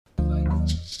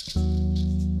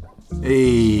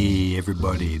Hey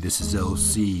everybody, this is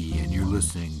LC and you're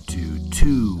listening to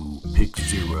 2 Pick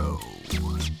 0.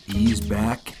 Ease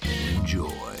back and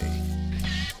enjoy.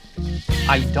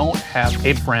 I don't have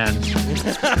a friend.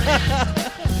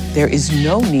 There is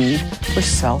no need for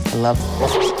self-love.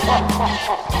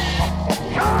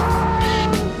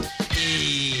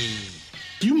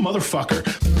 You motherfucker.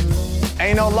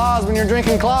 Ain't no laws when you're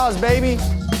drinking claws, baby.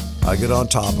 I get on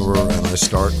top of her and I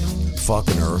start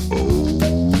fucking her. Oh,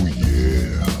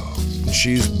 yeah. And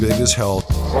she's big as hell.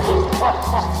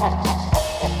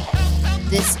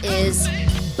 This is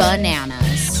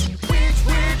bananas.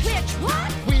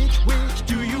 Which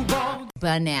do you want?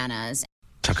 Bananas.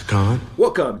 Chaka Khan.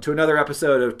 Welcome to another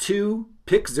episode of 2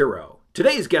 Pick 0.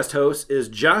 Today's guest host is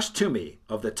Josh Toomey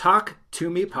of the Talk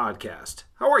Toomey podcast.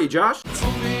 How are you, Josh?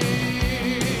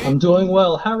 I'm doing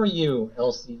well. How are you,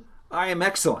 Elsie? I am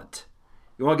excellent.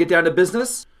 You want to get down to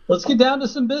business? Let's get down to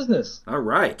some business. All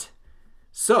right.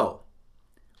 So,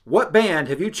 what band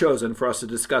have you chosen for us to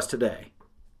discuss today?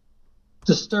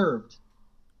 Disturbed.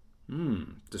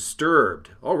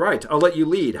 Disturbed. All right, I'll let you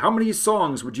lead. How many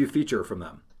songs would you feature from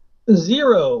them?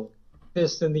 0.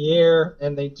 Fist in the air,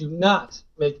 and they do not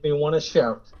make me want to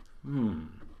shout. Did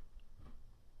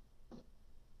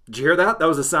you hear that? That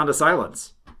was the sound of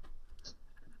silence.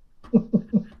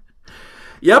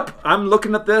 Yep, I'm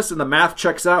looking at this and the math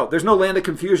checks out. There's no land of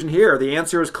confusion here. The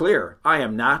answer is clear. I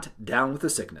am not down with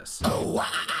the sickness.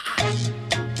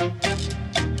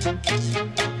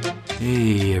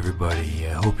 Hey everybody,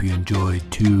 I hope you enjoyed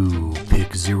 2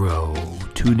 Pick 0.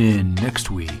 Tune in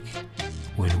next week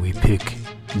when we pick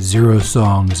 0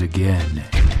 songs again.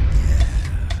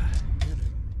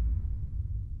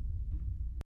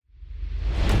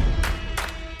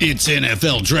 It's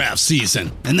NFL draft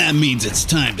season, and that means it's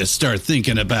time to start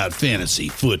thinking about fantasy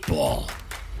football.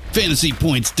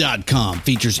 FantasyPoints.com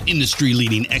features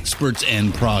industry-leading experts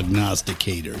and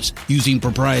prognosticators using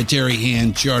proprietary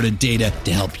hand-charted data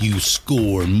to help you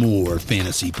score more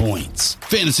fantasy points.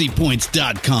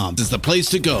 FantasyPoints.com is the place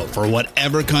to go for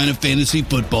whatever kind of fantasy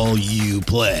football you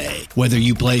play. Whether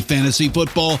you play fantasy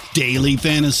football, daily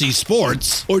fantasy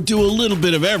sports, or do a little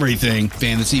bit of everything,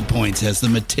 Fantasy Points has the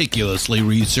meticulously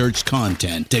researched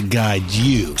content to guide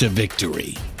you to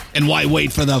victory. And why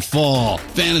wait for the fall?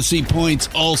 Fantasy Points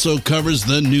also covers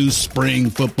the new spring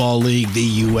football league,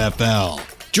 the UFL.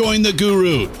 Join the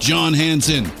guru, John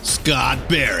Hansen, Scott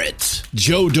Barrett,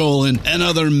 Joe Dolan, and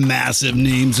other massive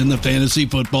names in the fantasy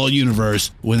football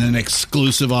universe with an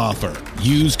exclusive offer.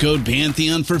 Use code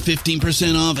Pantheon for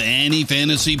 15% off any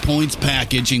Fantasy Points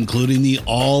package, including the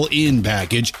all-in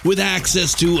package, with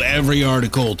access to every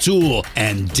article, tool,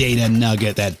 and data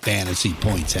nugget that Fantasy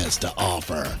Points has to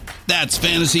offer. That's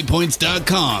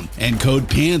FantasyPoints.com and code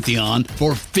Pantheon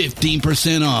for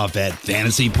 15% off at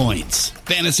Fantasy Points.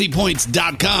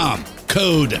 FantasyPoints.com,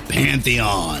 code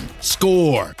Pantheon.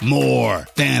 Score more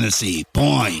fantasy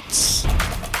points.